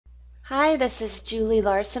Hi, this is Julie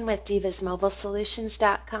Larson with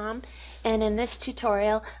DivasMobileSolutions.com, and in this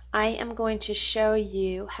tutorial I am going to show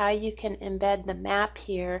you how you can embed the map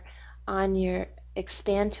here on your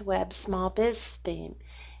Expand2Web SmallBiz theme.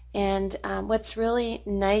 And what's really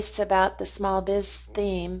nice about the SmallBiz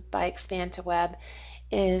theme by Expand2Web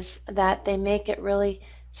is that they make it really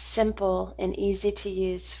simple and easy to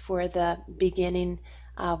use for the beginning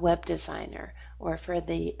web designer or for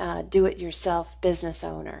the do-it-yourself business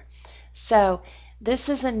owner. So this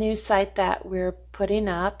is a new site that we're putting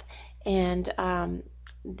up, and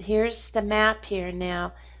here's the map here.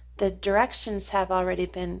 Now the directions have already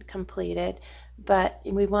been completed, but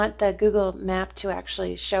we want the Google map to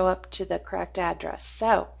actually show up to the correct address.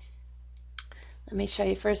 So let me show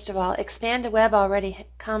you. First of all, Expand2Web already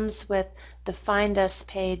comes with the Find Us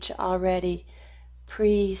page already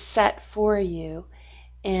preset for you,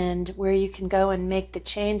 and where you can go and make the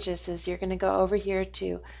changes is you're going to go over here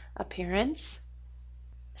to Appearance,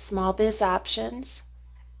 SmallBiz Options,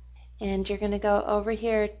 and you're going to go over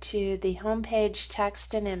here to the home page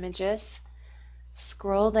Text and Images,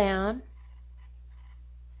 scroll down,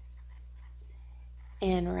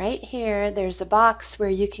 and right here there's a box where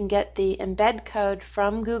you can get the embed code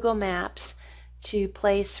from Google Maps to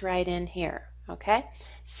place right in here. Okay,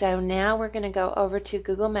 so now we're going to go over to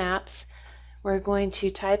Google Maps. We're going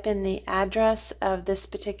to type in the address of this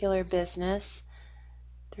particular business,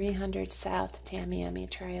 300 South Tamiami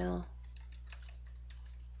Trail,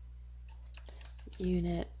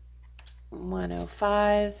 Unit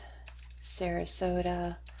 105,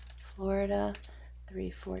 Sarasota, Florida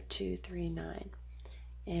 34239,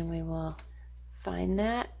 and we will find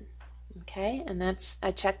that. Okay, and that's,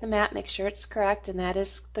 I check the map, make sure it's correct, and that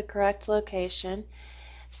is the correct location.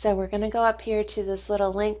 So we're going to go up here to this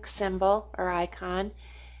little link symbol or icon,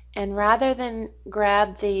 and rather than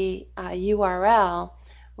grab the URL,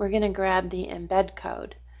 we're going to grab the embed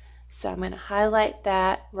code. So I'm going to highlight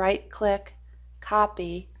that, right click,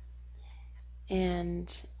 copy,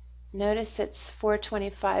 and notice it's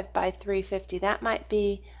 425 by 350. That might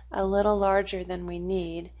be a little larger than we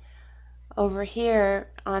need. Over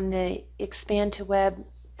here on the Expand2Web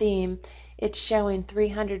theme, it's showing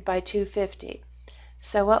 300 by 250.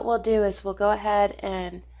 So what we'll do is we'll go ahead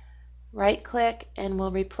and right click and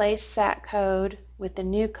we'll replace that code with the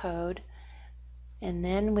new code, and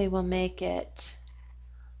then we will make it,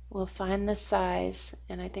 we'll find the size,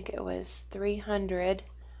 and I think it was 300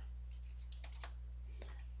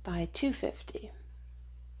 by 250.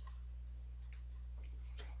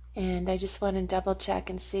 And I just want to double check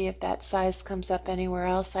and see if that size comes up anywhere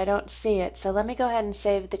else. I don't see it, so let me go ahead and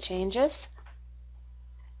save the changes.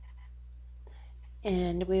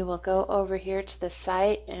 And we will go over here to the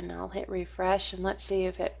site and I'll hit refresh, and let's see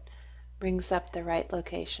if it brings up the right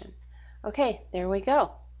location. Okay, there we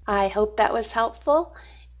go. I hope that was helpful,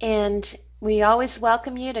 and we always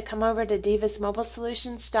welcome you to come over to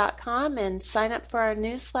DivasMobileSolutions.com and sign up for our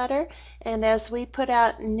newsletter. And as we put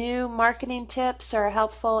out new marketing tips or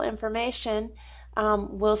helpful information,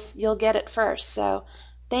 you'll get it first. So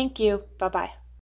thank you. Bye-bye.